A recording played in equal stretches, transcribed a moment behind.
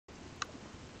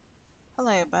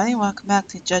Hello everybody, welcome back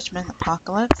to Judgment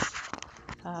Apocalypse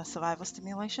Survival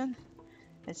Simulation.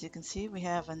 As you can see, we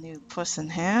have a new person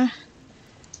here,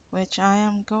 which I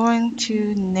am going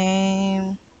to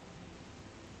name...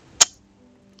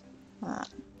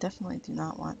 definitely do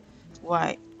not want...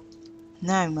 Right,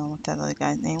 now I remember what that other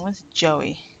guy's name was,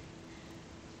 Joey.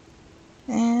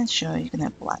 And sure, you can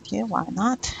have black here, why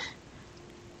not?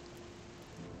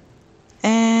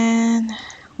 And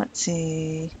let's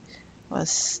see,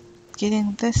 was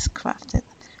getting this crafted.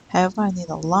 However, I need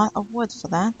a lot of wood for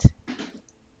that.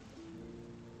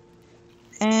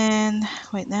 And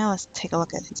wait, now let's take a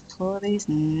look at his qualities.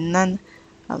 None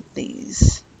of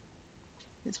these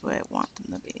is where I want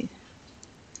them to be.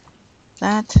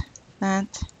 That,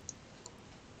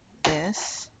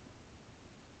 this.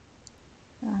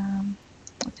 I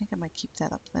think I might keep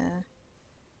that up there.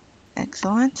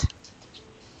 Excellent.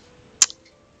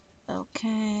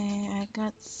 Okay, I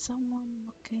got someone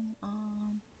looking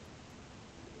on.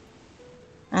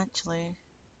 Actually,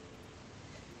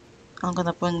 I'm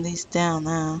gonna bring these down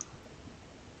now.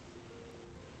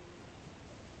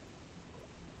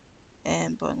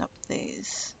 And bring up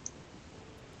these.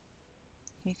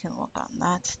 He can work on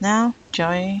that now.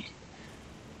 Joey.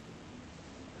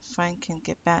 Frank can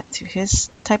get back to his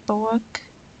type of work.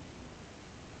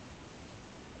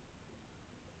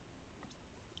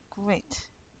 Great.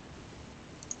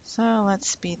 So let's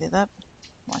speed it up.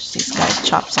 Watch these guys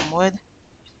chop some wood.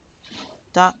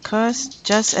 Dark curse.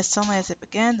 Just as suddenly as it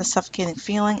began, the suffocating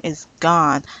feeling is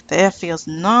gone. The air feels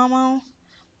normal.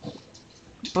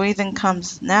 Breathing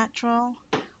comes natural.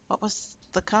 What was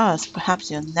the cause?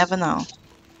 Perhaps you'll never know.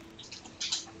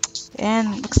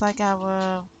 And looks like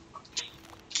our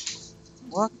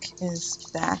work is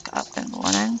back up and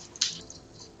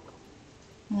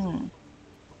running.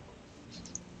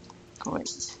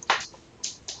 Great.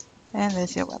 And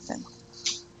there's your weapon.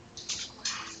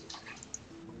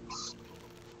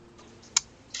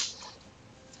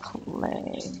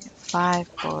 Clay.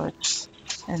 5 boards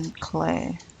and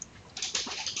clay.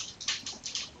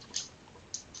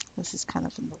 This is kind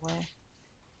of in the way.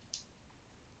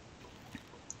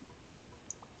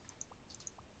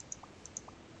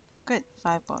 Good,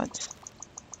 5 boards.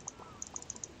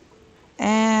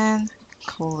 And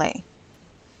clay.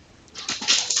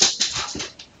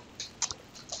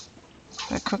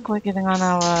 We're quickly getting on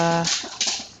our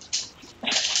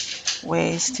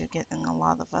ways to getting a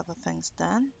lot of other things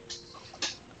done.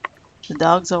 The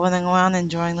dogs are running around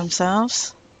enjoying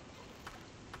themselves.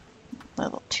 A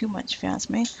little too much if you ask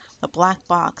me. The black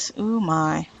box. Ooh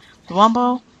my. The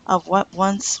rumble of what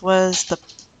once was the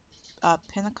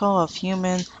pinnacle of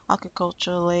human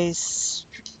agriculture lays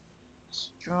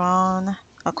strewn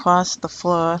across the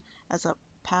floor as a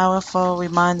powerful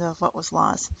reminder of what was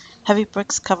lost. Heavy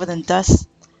bricks covered in dust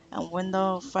and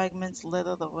window fragments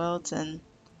litter the roads and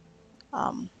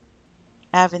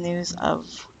avenues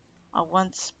of a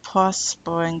once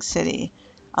prospering city.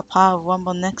 A pile of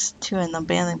rumble next to an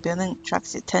abandoned building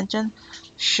attracts your attention.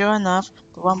 Sure enough,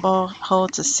 the rumble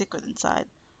holds a secret inside.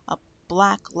 A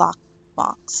black lock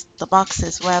box. The box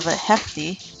is rather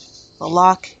hefty. The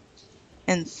lock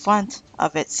in front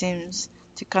of it seems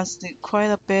to constitute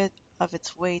quite a bit of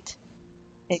its weight.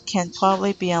 It can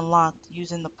probably be unlocked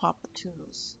using the proper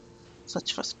tools.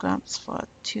 Search for scraps for a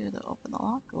tool to open the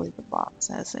lock or leave the box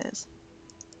as is.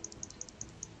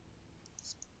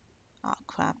 Oh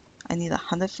crap, I need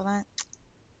 100 for that.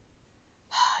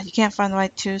 You can't find the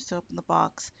right tools to open the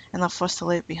box and are forced to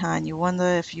leave it behind. You wonder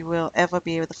if you will ever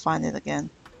be able to find it again.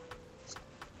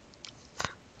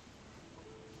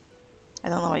 I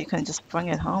don't know why you couldn't just bring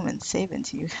it home and save it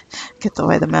until you get the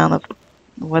right amount of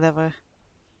whatever.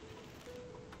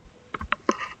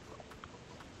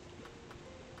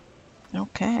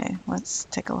 Okay, let's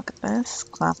take a look at this.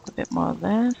 Craft a bit more of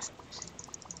this.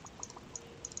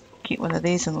 Keep one of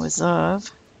these in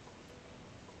reserve.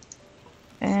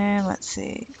 And let's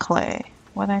see, clay.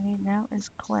 What I need now is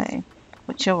clay,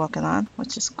 which you're working on,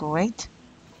 which is great.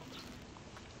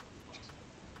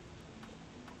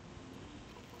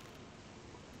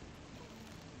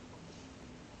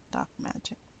 Dark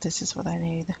magic. This is what I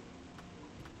need.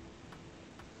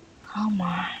 Oh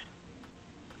my.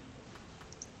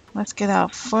 Let's get our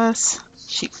first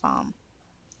sheep farm.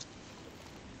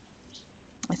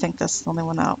 I think that's the only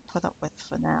one I'll put up with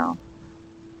for now.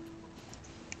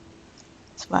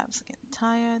 Survivors are getting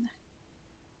tired.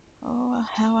 Oh,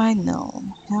 how I know.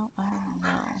 How I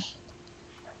know.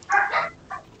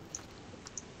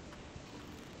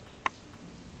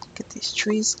 Get these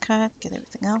trees cut, get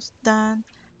everything else done.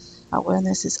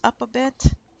 Awareness is up a bit,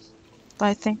 but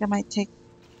I think I might take...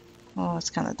 Oh, it's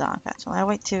kind of dark actually. I'll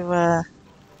wait to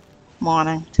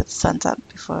morning till the sun's up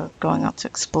before going out to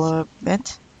explore a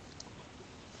bit.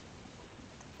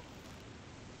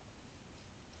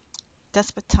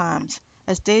 Desperate times.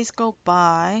 As days go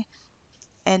by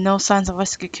and no signs of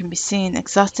rescue can be seen,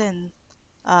 exhausted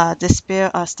and despair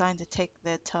are starting to take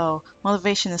their toll.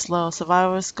 Motivation is low.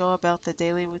 Survivors go about their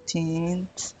daily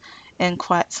routines in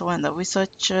quiet surrender.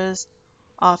 Researchers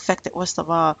are affected worst of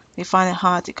all. They find it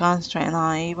hard to concentrate and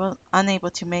are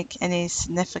unable to make any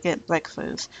significant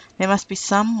breakthroughs. There must be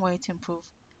some way to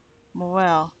improve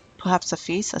morale. Perhaps a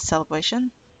feast, a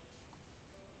celebration?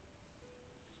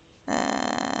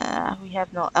 We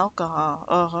have no alcohol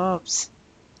or herbs.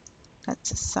 That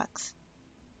just sucks.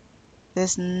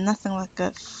 There's nothing like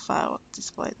a firework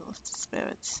display to lift the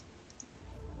spirits.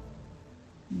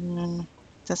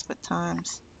 Desperate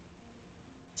times.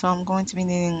 So I'm going to be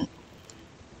needing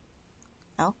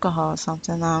alcohol or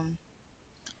something.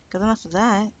 Good enough of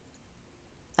that.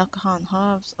 Alcohol and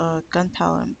herbs or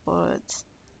gunpowder and bullets.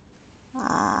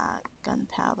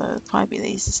 Gunpowder would probably be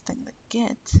the easiest thing to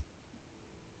get.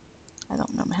 I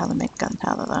don't remember how to make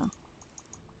gunpowder though.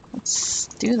 Let's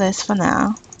do this for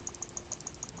now.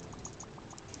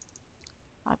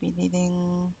 I'll be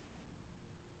needing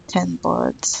 10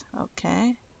 bullets.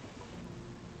 Okay.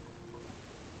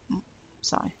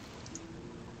 Sorry.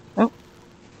 Oh.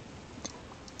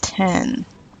 10.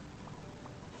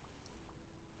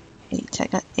 8. I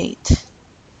got 8.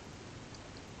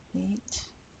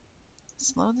 8.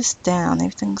 Slow this down.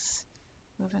 Everything's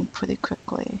moving pretty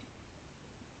quickly.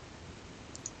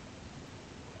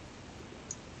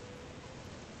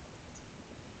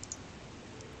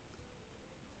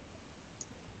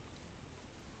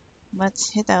 Let's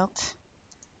hit out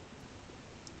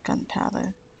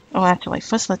gunpowder. Oh, actually,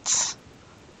 first let's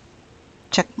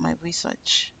check my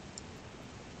research.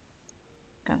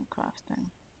 Gun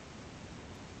crafting.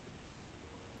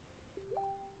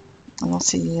 I don't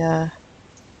see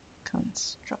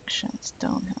construction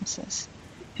stone houses.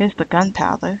 Here's the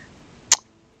gunpowder.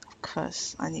 Of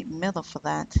course, I need metal for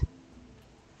that.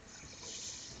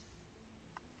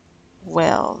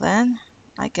 Well then,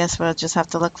 I guess we'll just have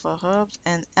to look for herbs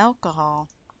and alcohol.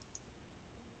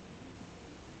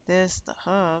 There's the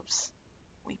herbs.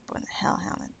 Weeper and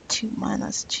Hellhound and 2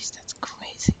 miners. Jeez, that's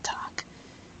crazy talk.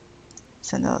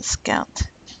 Send out a scout.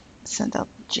 Send out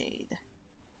Jade.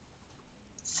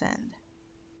 Send.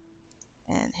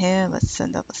 And here, let's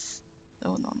send out a...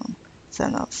 Oh, no.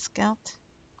 Send out a scout.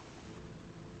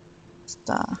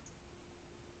 Star.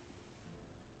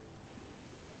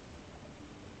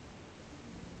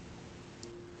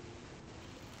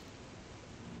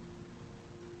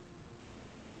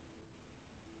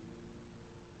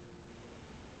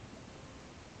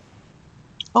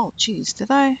 Oh, jeez,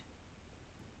 did I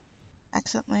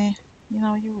accidentally... You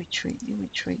know, you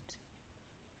retreat.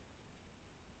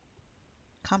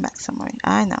 Combat summary.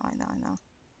 I know.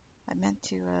 I meant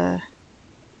to,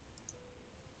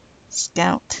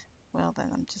 scout. Well,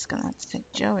 then I'm just gonna have to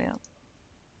take Joey out.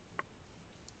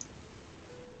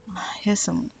 Here's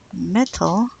some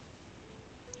metal.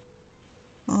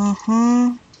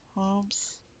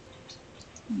 Herbs.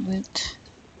 Loot.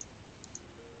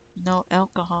 No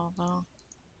alcohol, though.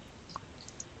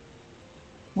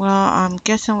 Well, I'm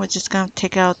guessing we're just gonna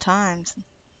take our time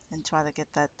and try to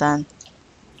get that done.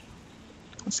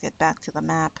 Let's get back to the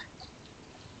map.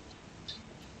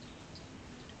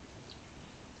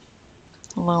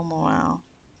 Low morale.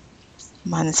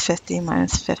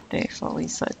 -50 for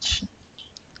research.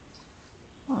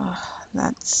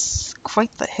 That's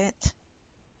quite the hit.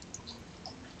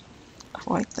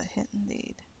 Quite the hit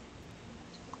indeed.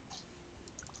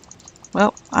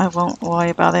 Well, I won't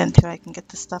worry about it until I can get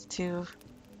the stuff to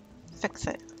fix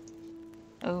it.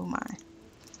 Oh my.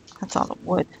 That's all the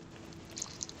wood.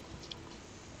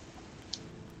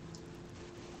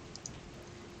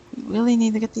 We really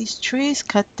need to get these trees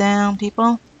cut down,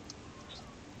 people.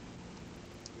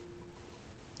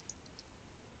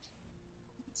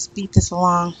 Let's speed this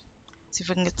along. See if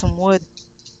we can get some wood.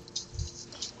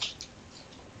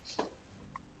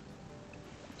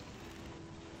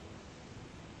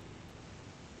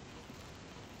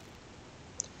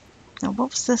 Now,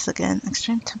 what was this again?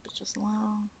 Extreme temperatures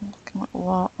low. Working with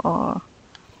raw ore.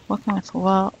 Working with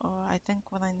raw ore. I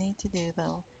think what I need to do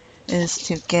though is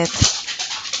to get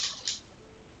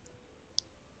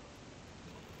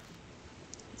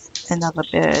another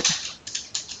bed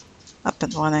up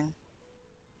and running.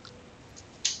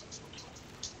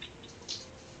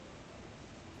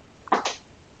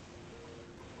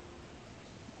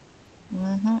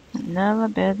 Another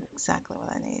bed, exactly what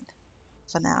I need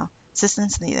for now.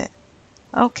 Assistance needed.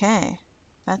 Okay,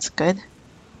 that's good.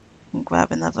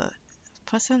 Grab another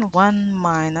person, 1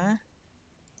 miner.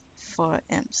 for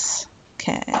imps.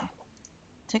 Okay.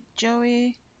 Take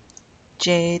Joey,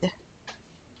 Jade,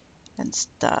 and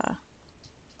Star.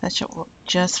 That should work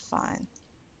just fine.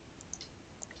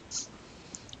 It's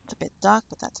a bit dark,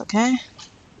 but that's okay.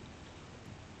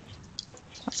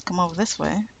 Let's come over this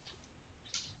way.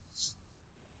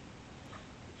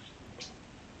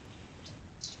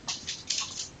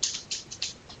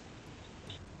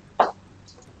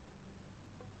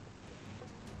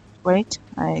 Wait,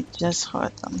 I just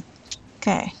heard them.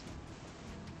 Okay.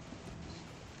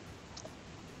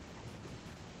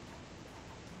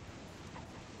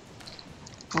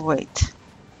 Great.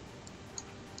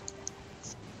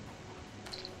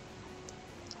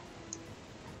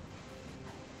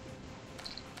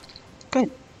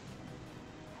 Good.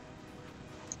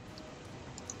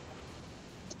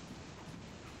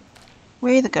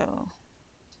 Way to go.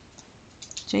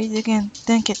 Jade again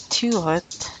didn't get too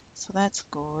hurt, so that's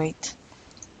great.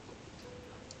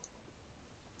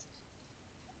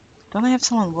 Don't I have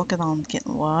someone working on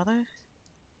getting water?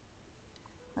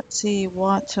 Let's see,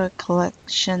 water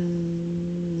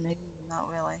collection, maybe not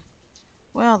really.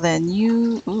 Well then,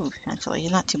 actually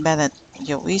you're not too bad at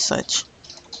your research.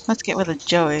 Let's get rid of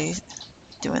Joey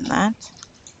doing that.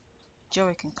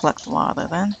 Joey can collect water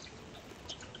then.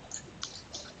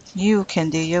 You can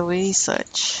do your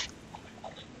research.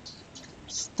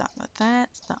 Start with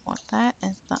that, start with that,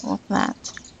 and start with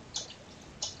that.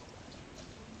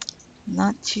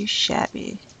 Not too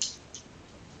shabby.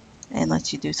 And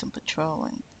let you do some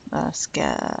patrolling. Yeah,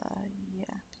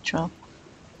 patrol.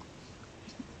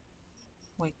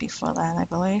 Wait before that, I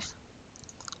believe.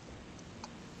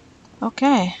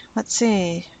 Okay, let's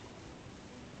see.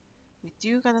 We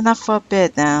do got enough for a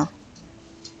bid now.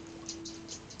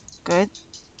 Good.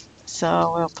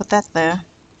 So we'll put that there.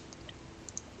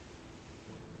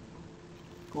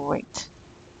 Great.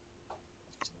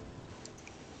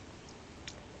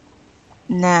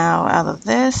 Now out of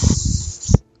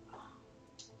this,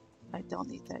 I don't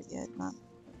need that yet. Not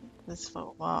this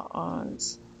for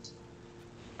ours.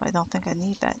 But I don't think I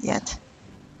need that yet.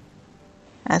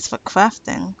 As for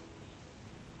crafting,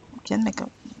 I can make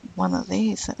one of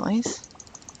these at least.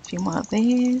 A few more of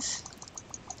these.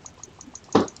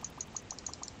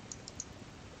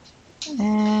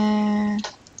 And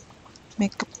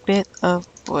make a bit of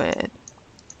bread.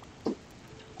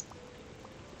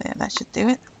 There, that should do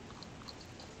it.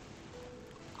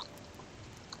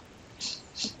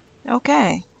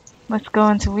 Okay, let's go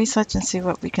into research and see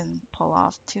what we can pull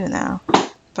off too now.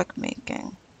 Brick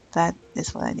making. That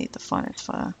is what I need the furnace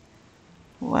for.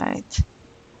 Right.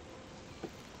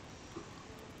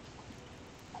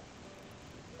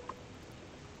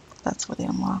 That's what he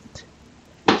unlocked.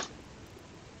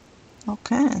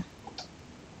 Okay.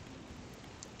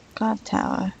 Guard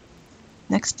tower.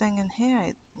 Next thing in here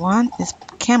I want is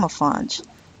camouflage.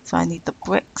 So I need the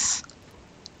bricks.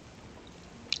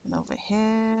 And over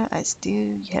here I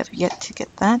still have yet to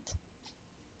get that.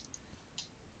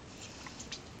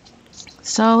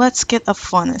 So let's get a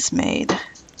furnace made.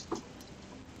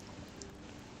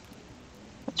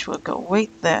 Which will go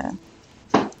right there.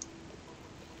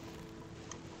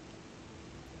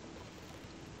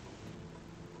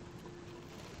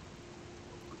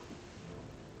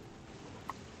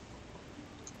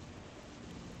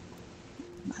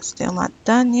 Still not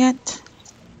done yet.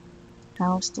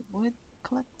 How's the wood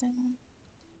collecting?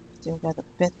 Still got a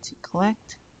bit to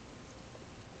collect.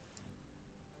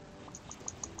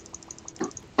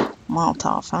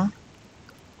 Molotov, huh?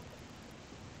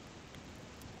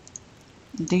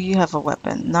 Do you have a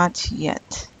weapon? Not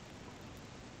yet.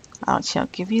 I shall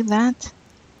give you that.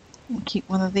 And keep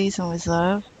one of these in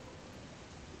reserve.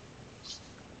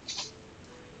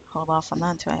 Hold off on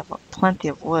that until I have plenty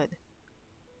of wood.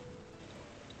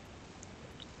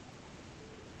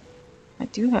 I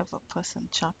do have a person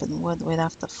chopping wood right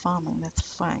after farming.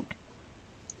 That's Frank.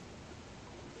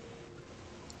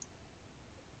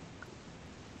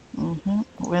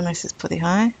 Awareness is pretty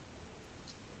high.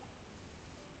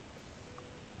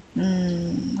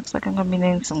 Looks like I'm going to be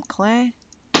needing some clay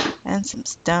and some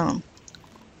stone.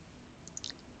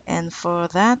 And for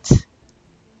that,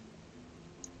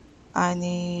 I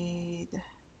need,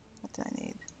 what do I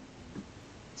need?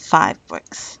 5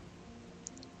 bricks.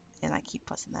 And I keep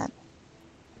pressing that.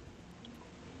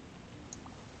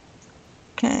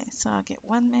 Okay, so I'll get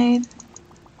one made.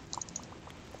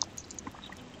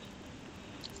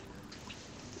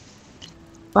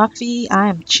 Buffy, I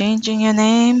am changing your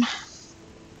name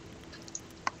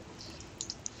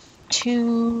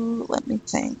to, let me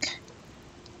think,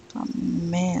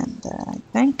 Amanda, I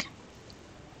think.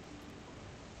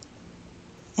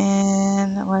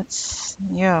 And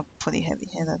you're a pretty heavy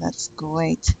hitter, that's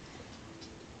great.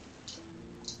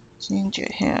 Change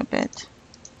your hair a bit.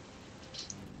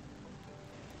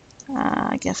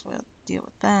 I guess we'll deal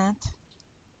with that.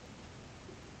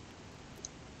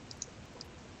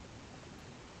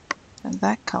 And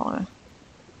that color.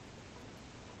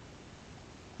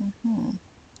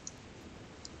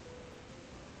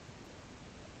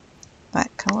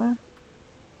 That color.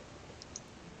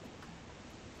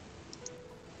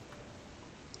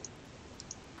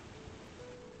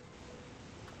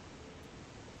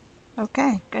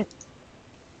 Okay, good.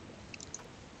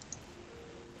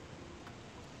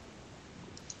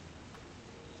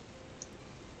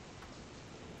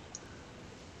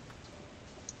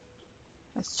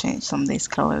 Let's change some of these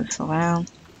colors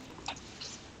around.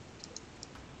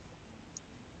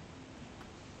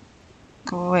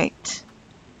 Great.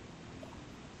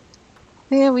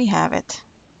 There we have it.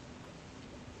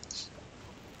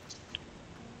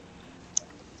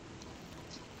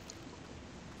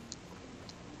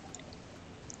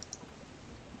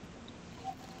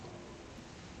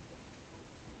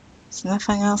 There's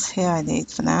nothing else here I need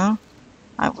for now.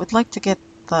 I would like to get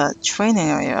the training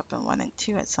area up and running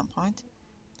too at some point.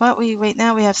 But right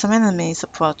now we have some enemies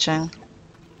approaching.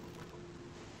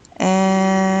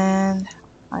 And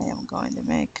I am going to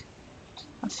make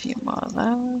a few more of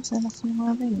those and a few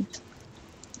more of these.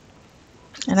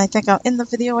 And I think I'll end the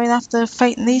video right after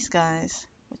fighting these guys,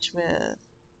 which we're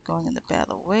going into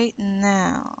battle right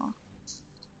now.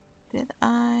 Did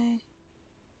I?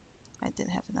 I did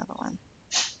have another one.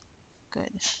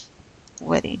 Good.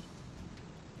 Ready.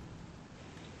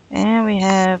 And we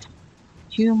have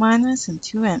 2 miners and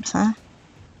 2 imps, huh?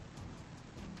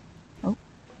 Oh.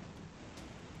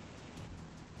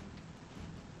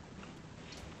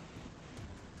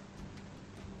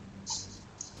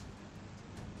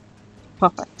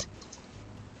 Perfect.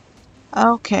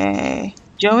 Okay.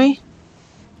 Joey?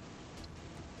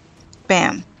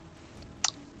 Bam.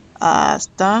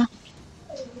 Star?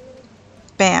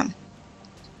 Bam.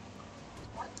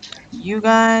 You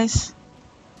guys?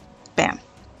 Bam.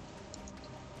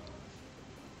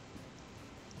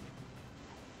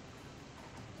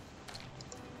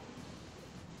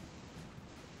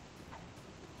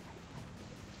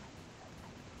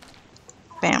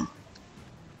 Bam.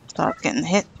 Start getting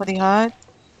hit pretty hard.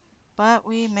 But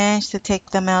we managed to take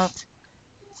them out.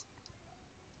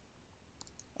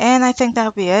 And I think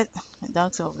that'll be it. My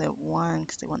dogs over there won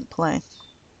because they want to play.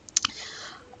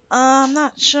 I'm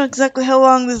not sure exactly how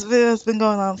long this video has been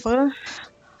going on for.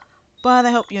 But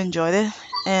I hope you enjoyed it.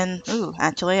 And, ooh,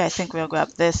 actually, I think we'll grab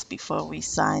this before we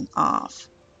sign off.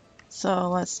 So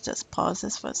let's just pause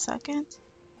this for a second.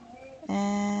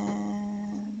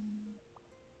 And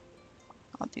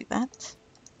I'll do that.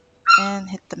 And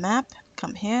hit the map.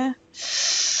 Come here.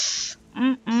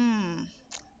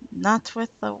 Not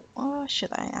with the... Oh,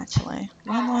 should I actually?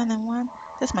 1, and 1?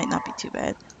 This might not be too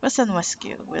bad. Let's send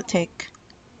rescue. We'll take...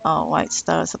 Oh, White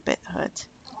Star's a bit hurt.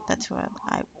 That's what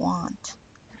I want.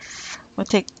 We'll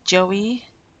take Joey,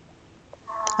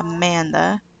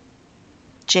 Amanda,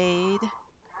 Jade,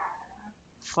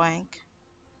 Frank.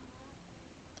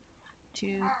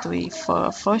 2, 3,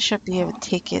 4. 4 should be able to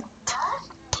take it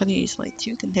pretty easily.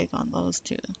 2 can take on those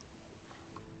 2.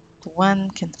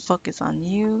 1 can focus on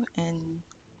you, and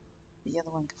the other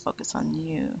one can focus on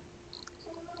you.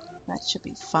 That should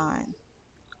be fine.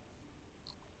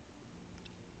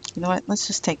 You know what? Let's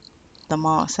just take them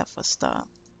all except for Star.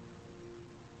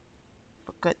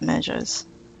 For good measures.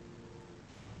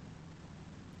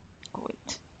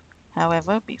 Great.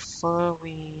 However, before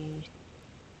we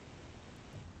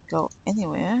go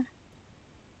anywhere,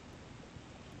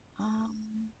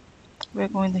 we're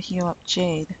going to heal up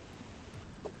Jade.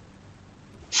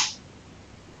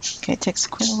 Okay, it takes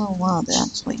quite a little while to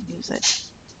actually use it.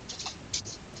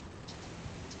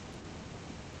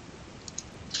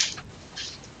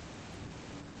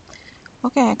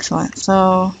 Okay, excellent.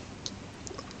 So,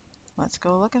 let's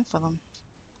go looking for them.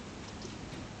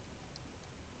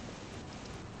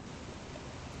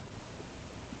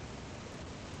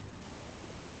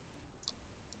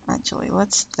 Actually,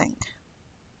 let's think.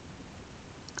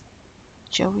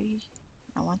 Joey,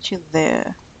 I want you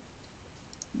there.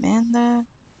 Amanda,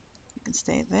 you can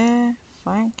stay there.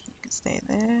 Frank, you can stay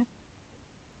there.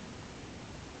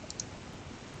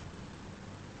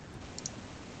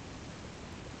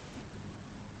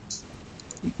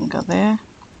 You can go there.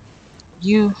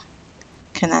 You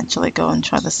can actually go and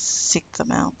try to seek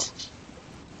them out.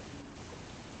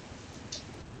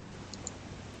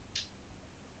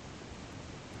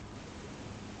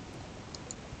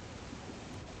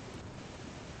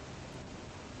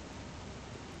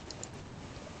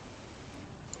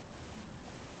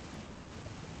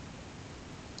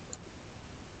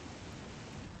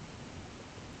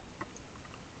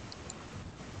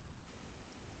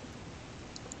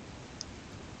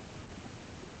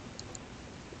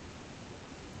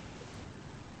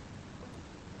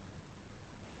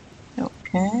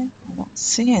 Okay, I don't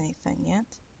see anything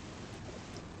yet.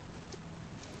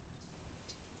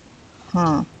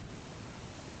 Huh.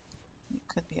 It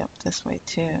could be up this way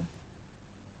too.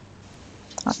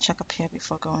 I'll check up here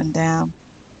before going down.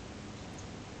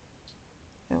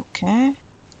 Okay.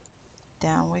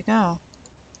 Down we go.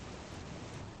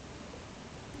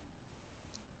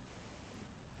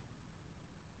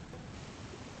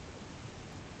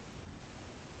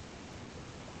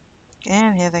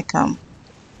 And here they come.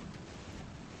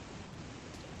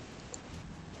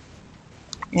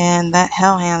 And that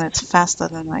hellhound is faster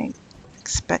than I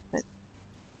expected.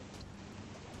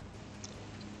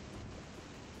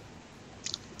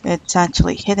 It's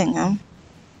actually hitting him.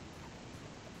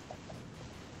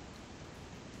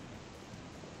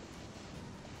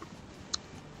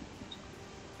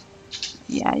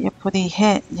 Yeah, you're pretty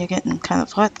hit. You're getting kind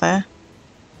of hurt there.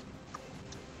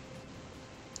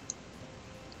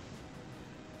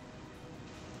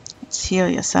 Let's heal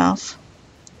yourself.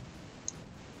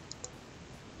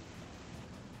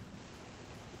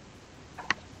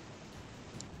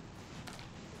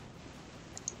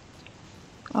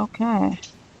 Okay.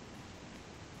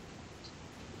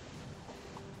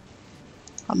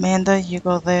 Amanda, you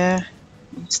go there.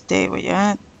 You stay where you're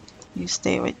at. You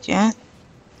stay where you're at.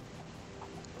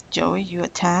 Joey, you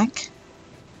attack.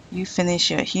 You finish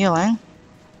your healing.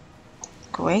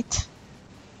 Great.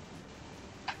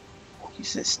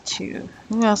 Uses 2.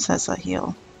 Who else has a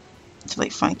heal? Actually,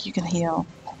 Frank, you can heal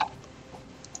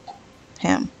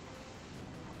him.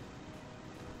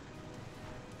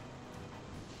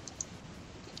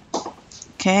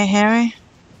 Okay, Harry.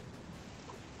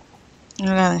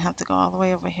 You're gonna have to go all the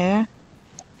way over here.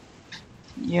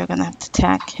 You're gonna have to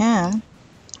attack him.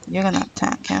 You're gonna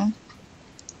attack him.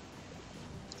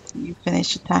 You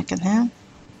finish attacking him.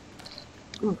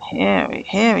 Ooh, Harry,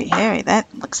 Harry, Harry.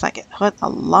 That looks like it hurt a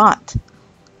lot.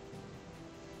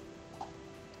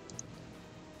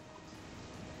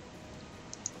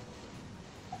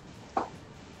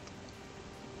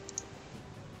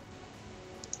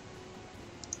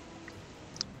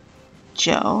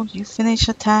 Joe, you finish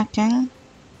attacking.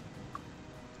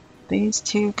 These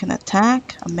two can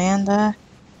attack. Amanda,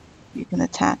 you can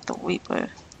attack the Weeper.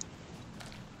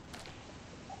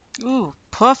 Ooh,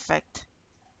 perfect.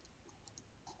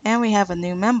 And we have a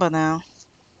new member now.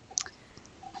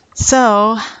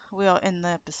 So, we'll end the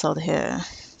episode here.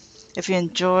 If you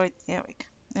enjoyed Eric,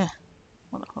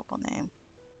 what a horrible name.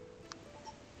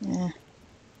 Yeah.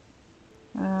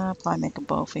 I'll probably make a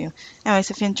bow for you.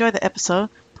 Anyways, if you enjoyed the episode,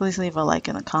 please leave a like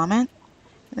and a comment.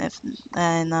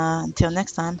 And until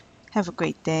next time, have a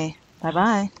great day. Bye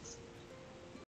bye.